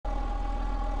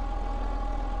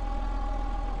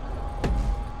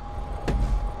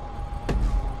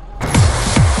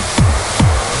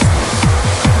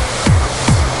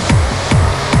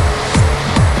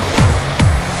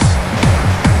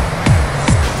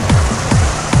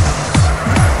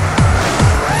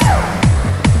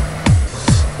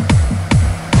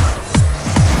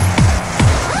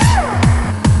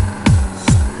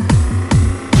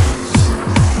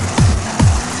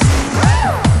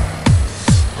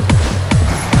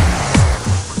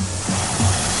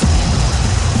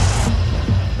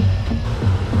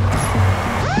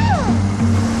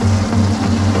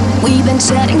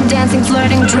chatting, dancing,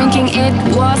 flirting, drinking, it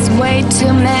was way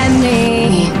too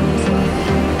many.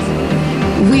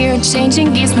 We're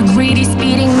changing gears, we're greedy,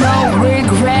 speeding, no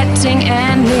regretting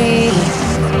any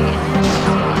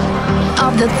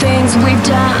of the things we've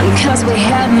done, cause we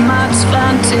had much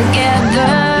fun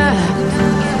together.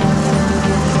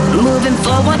 Moving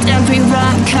forward and we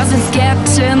run, cause it's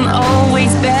getting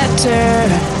always better.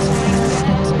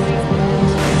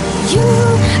 You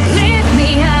lift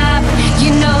me up,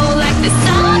 you know, like the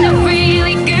sound of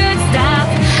really good stuff.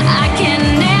 I can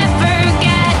never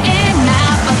get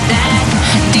enough of that.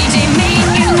 DJ,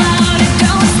 make it loud and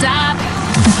don't stop.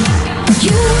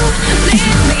 You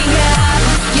lift me up,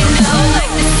 you know,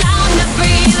 like the sound of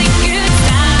really good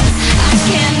stuff. I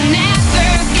can never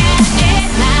get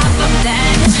enough of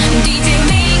that. DJ,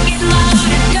 make it loud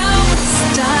and don't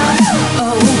stop.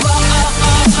 Oh, oh, oh,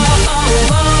 oh, oh,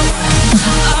 oh, oh.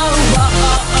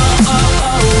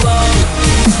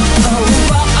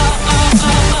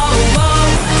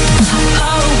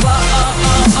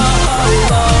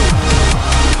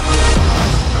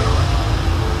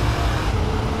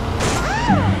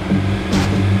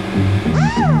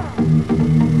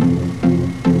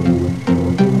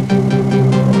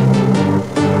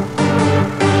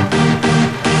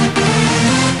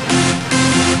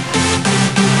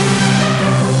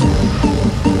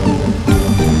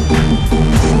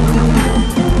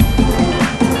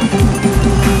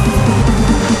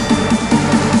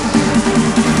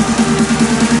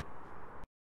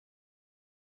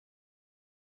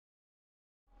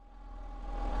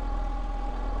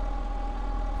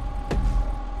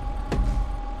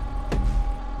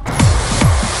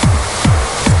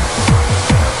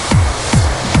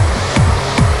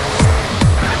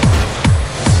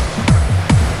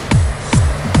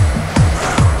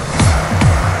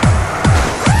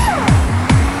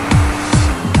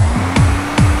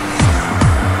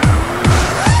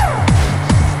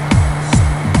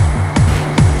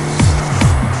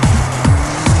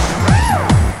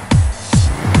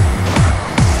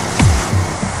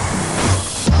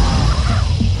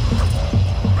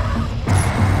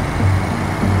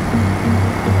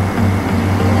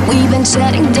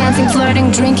 Chatting, dancing,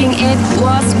 flirting, drinking, it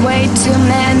was way too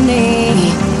many.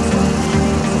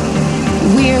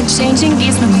 We're changing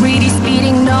gears, we're greedy,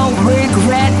 speeding, no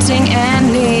regretting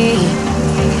any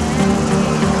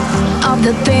of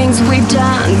the things we've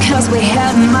done, cause we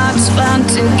had much fun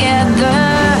together.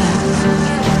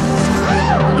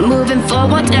 Moving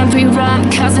forward and we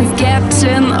run, cause it's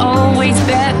getting always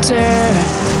better.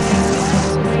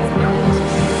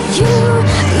 You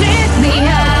lift me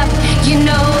up, you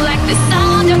know, like the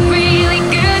sound of really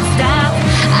good stuff.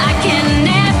 I can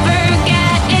never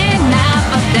get enough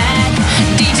of that.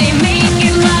 DJ, make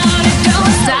it loud and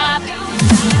don't stop.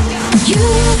 You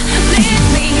lift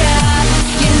me up,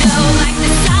 you know, like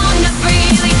the sound of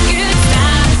really good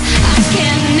stuff. I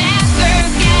can never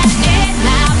get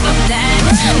enough of that.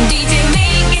 DJ,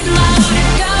 make it loud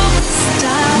and don't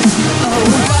stop. Oh,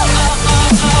 oh,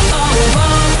 oh, oh, oh, oh,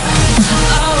 oh.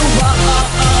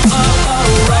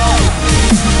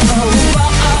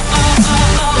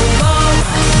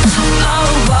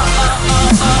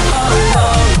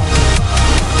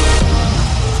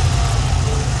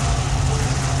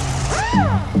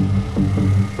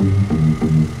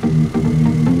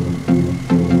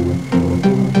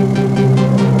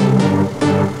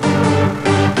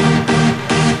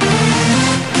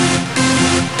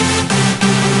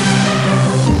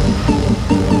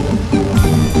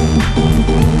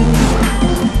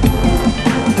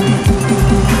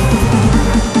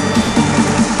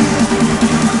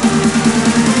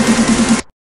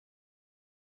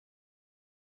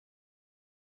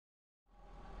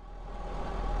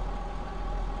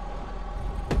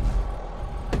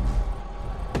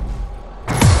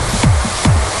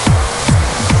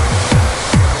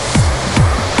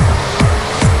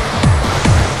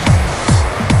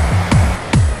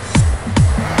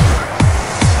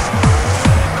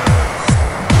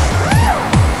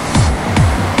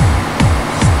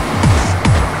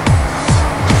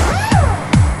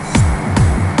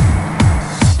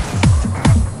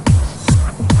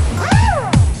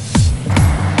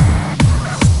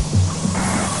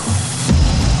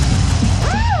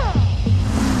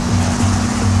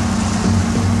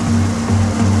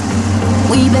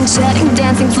 Chatting,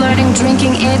 dancing, flirting,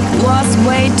 drinking, it was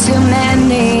way too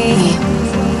many.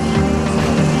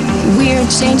 We're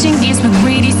changing gears, we're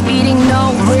greedy, speeding,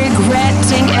 no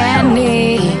regretting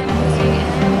any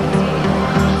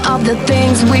of the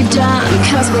things we've done,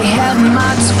 cause we had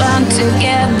much fun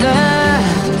together.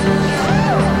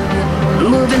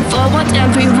 Moving forward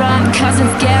and we run, cause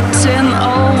it's getting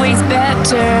always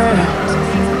better.